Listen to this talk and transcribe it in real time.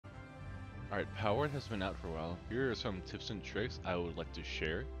Alright, Palworld has been out for a while. Here are some tips and tricks I would like to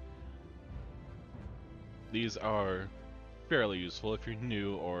share. These are fairly useful if you're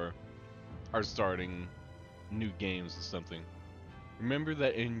new or are starting new games or something. Remember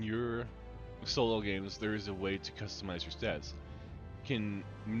that in your solo games, there is a way to customize your stats. You can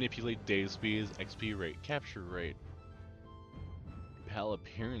manipulate day speeds, XP rate, capture rate, PAL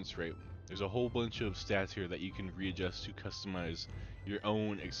appearance rate. There's a whole bunch of stats here that you can readjust to customize your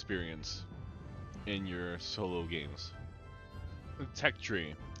own experience in your solo games. The tech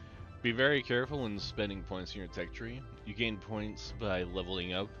tree. Be very careful when spending points in your tech tree. You gain points by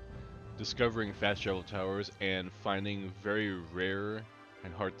leveling up, discovering fast travel towers, and finding very rare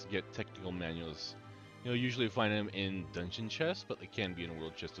and hard to get technical manuals. You'll usually find them in dungeon chests, but they can be in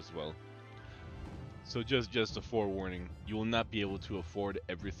world chests as well. So just a forewarning, you will not be able to afford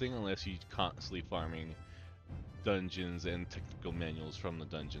everything unless you're constantly farming dungeons and technical manuals from the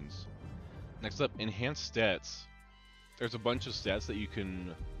dungeons. Next up, enhanced stats. There's a bunch of stats that you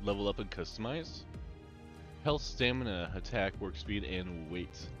can level up and customize. Health, stamina, attack, work speed, and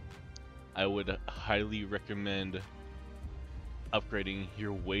weight. I would highly recommend upgrading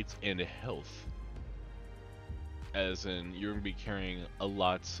your weight and health, as in you're going to be carrying a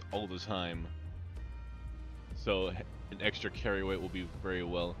lot all the time, so an extra carry weight will be very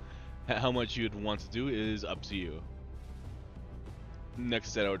well. How much you'd want to do is up to you.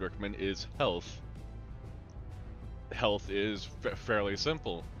 Next stat I would recommend is health. Health is fairly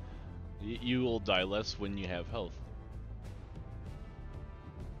simple. You will die less when you have health.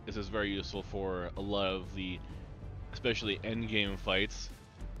 This is very useful for a lot of the, especially endgame fights,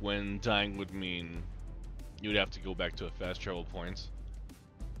 when dying would mean you would have to go back to a fast travel point.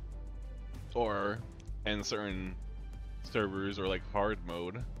 Or, in certain servers or like hard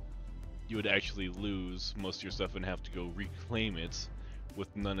mode, you would actually lose most of your stuff and have to go reclaim it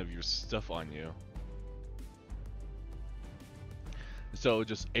with none of your stuff on you. So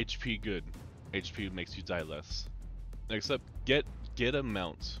just HP good. HP makes you die less. Next up, get a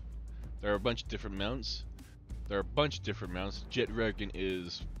mount. There are a bunch of different mounts. Jet Dragon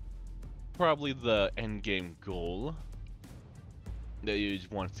is probably the end game goal that you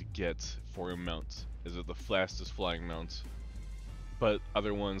want to get for a mount. Is it the fastest flying mount? But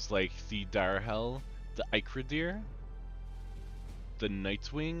other ones like the Direhell, the Eikradir, the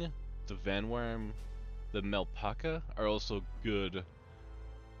Nightwing, the Vanworm, the Melpaka are also good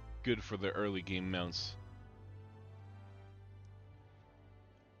for the early game mounts.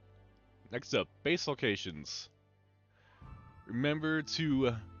 Next up, base locations. Remember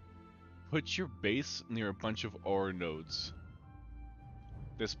to put your base near a bunch of ore nodes.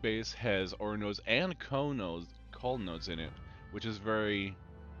 This base has ore nodes and call nodes in it, which is very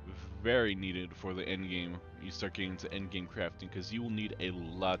needed for the end game. You start getting into end game crafting because you will need a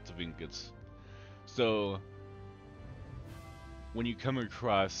lot of ingots. So when you come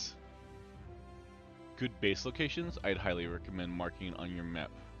across good base locations, I'd highly recommend marking on your map.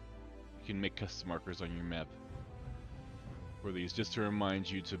 You can make custom markers on your map for these just to remind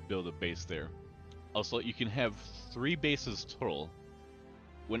you to build a base there. Also, you can have 3 bases total.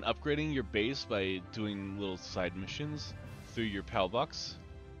 When upgrading your base by doing little side missions through your PAL box,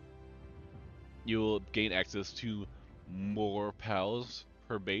 you will gain access to more PALs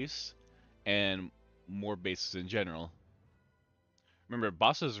per base and more bases in general. Remember,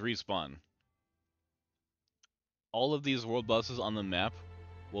 bosses respawn. All of these world bosses on the map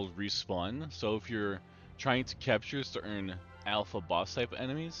will respawn, so if you're trying to capture certain alpha boss type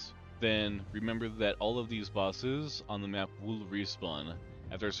enemies, then remember that all of these bosses on the map will respawn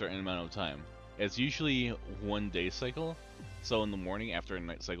after a certain amount of time. It's usually 1 day cycle, so in the morning after a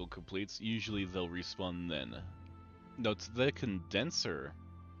night cycle completes, usually they'll respawn then. Note the condenser.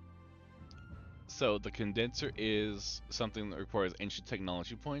 So the condenser is something that requires ancient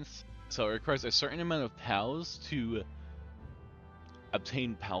technology points. So it requires a certain amount of PALs to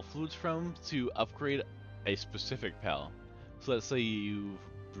obtain PAL fluids from to upgrade a specific PAL. So let's say you've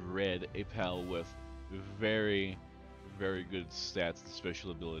bred a PAL with very good stats and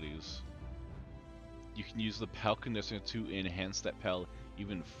special abilities. You can use the PAL condenser to enhance that PAL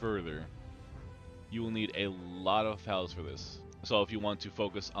even further. You will need a lot of PALs for this. So if you want to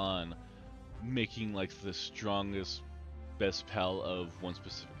focus on making like the strongest, best PAL of one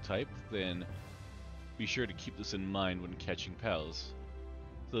specific type, then be sure to keep this in mind when catching PALs.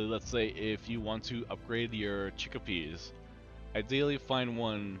 So let's say if you want to upgrade your chickpeas, ideally find the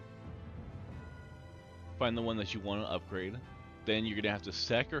one that you want to upgrade. Then you're gonna have to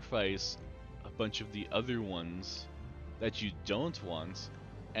sacrifice a bunch of the other ones that you don't want,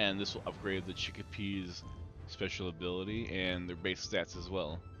 and this will upgrade the chickpeas special ability and their base stats as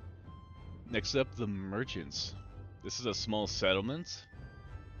well. Next up, the merchants. This is a small settlement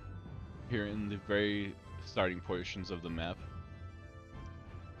here in the very starting portions of the map.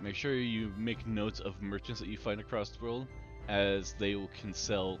 Make sure you make notes of merchants that you find across the world, as they can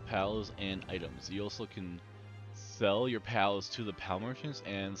sell pals and items. You also can sell your pals to the pal merchants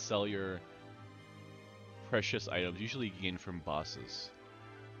and sell your precious items, usually gained from bosses,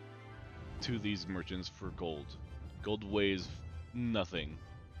 to these merchants for gold. Gold weighs nothing.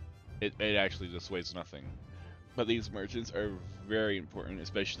 It actually just weighs nothing. But these merchants are very important,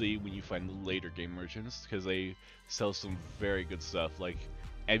 especially when you find the later game merchants, because they sell some very good stuff, like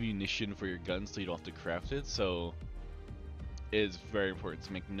ammunition for your guns so you don't have to craft it. So it is very important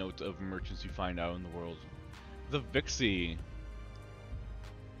to make note of merchants you find out in the world. The Vixie.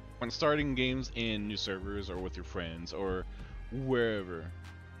 When starting games in new servers or with your friends or wherever,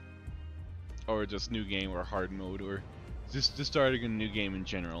 or just new game or hard mode, or just starting a new game in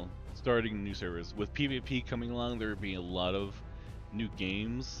general, starting new servers. With PvP coming along, there will be a lot of new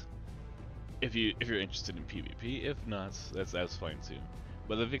games. If you're interested in PvP, if not, that's fine too.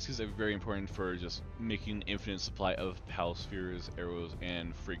 But the Vixies are very important for just making an infinite supply of pal spheres, arrows,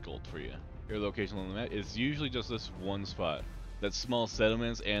 and free gold for you. Your location on the map is usually just this one spot. That small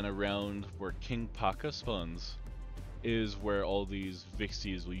settlements and around where King Paka spawns is where all these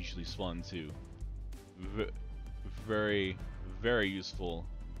Vixies will usually spawn too. Very, very useful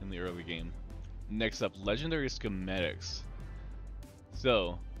in the early game. Next up, legendary schematics.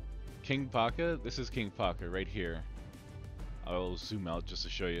 So, King Paka, this is King Paka right here. I'll zoom out just to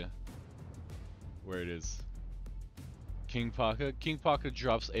show you where it is. King Paka. King Paka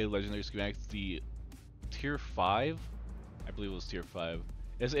drops a legendary schematic, the tier 5. I believe it was tier 5.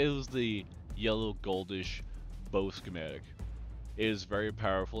 It was the yellow goldish bow schematic. It is very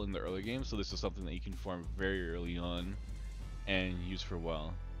powerful in the early game, so this is something that you can farm very early on and use for a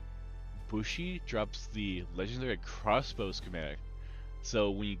while. Bushi drops the legendary crossbow schematic. So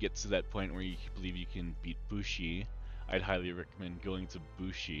when you get to that point where you believe you can beat Bushi, I'd highly recommend going to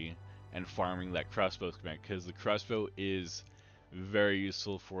Bushi and farming that crossbow schematic, because the crossbow is very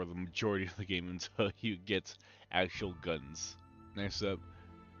useful for the majority of the game until you get actual guns. Next up,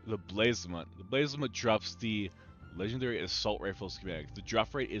 the Blazemut. The Blazemut drops the legendary assault rifle schematic. The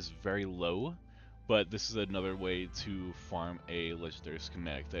drop rate is very low, but this is another way to farm a legendary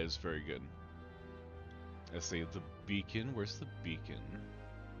schematic that is very good. Let's see, the beacon. Where's the beacon?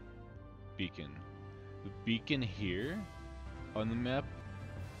 Beacon. The beacon here on the map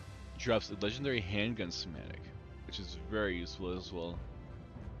drops a legendary handgun schematic, which is very useful as well.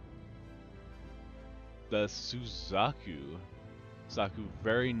 The Suzaku.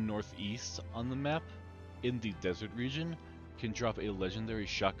 Very northeast on the map, in the desert region, can drop a legendary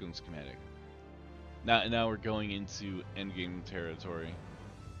shotgun schematic. Now we're going into endgame territory.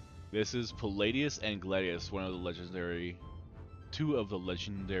 This is Palladius and Gladius, two of the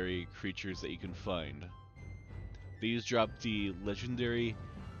legendary creatures that you can find. These drop the legendary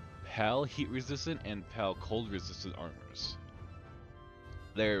Pal heat resistant and Pal cold resistant armors.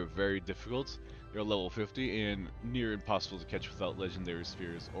 They're very difficult. They're level 50 and near impossible to catch without legendary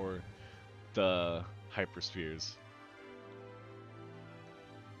spheres or the hyper spheres.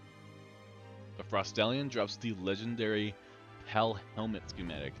 The Frostallion drops the legendary Pal helmet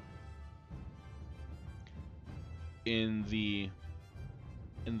schematic. In the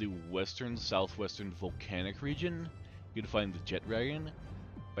western southwestern volcanic region, you can find the Jet Dragon.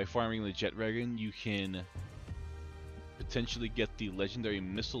 By farming the Jet Dragon, you can potentially get the legendary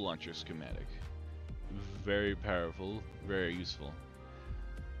missile launcher schematic. Very powerful, very useful.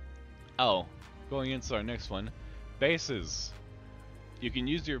 Oh, going into our next one, bases. You can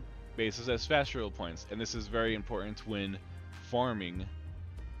use your bases as fast travel points, and this is very important when farming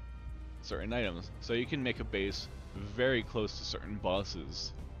certain items. So you can make a base very close to certain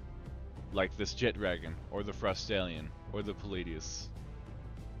bosses, like this Jet Dragon, or the Frostallion, or the Palladius.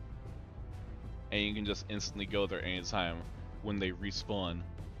 And you can just instantly go there anytime when they respawn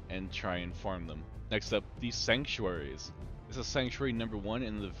and try and farm them. Next up, the Sanctuaries. This is Sanctuary number 1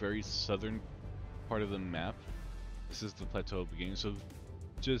 in the very southern part of the map. This is the plateau beginning, so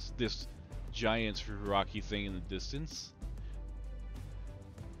just this giant rocky thing in the distance.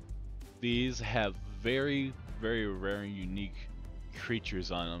 These have very, very rare and unique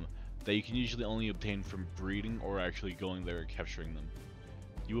creatures on them that you can usually only obtain from breeding or actually going there and capturing them.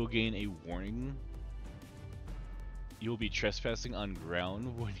 You will gain a warning. You will be trespassing on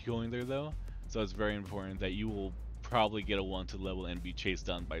ground when going there though, so it's very important that you will probably get a wanted level and be chased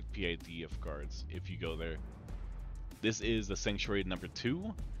down by PIDF guards if you go there. This is the Sanctuary number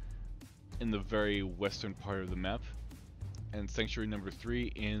 2 in the very western part of the map. and sanctuary number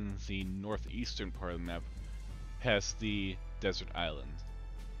 3 in the northeastern part of the map, past the desert island.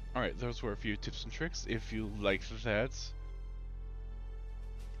 Alright, those were a few tips and tricks. If you liked that,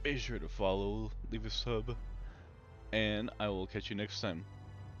 be sure to follow, leave a sub, and I will catch you next time.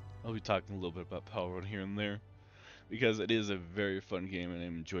 I'll be talking a little bit about Palworld here and there, because it is a very fun game and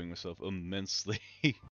I'm enjoying myself immensely.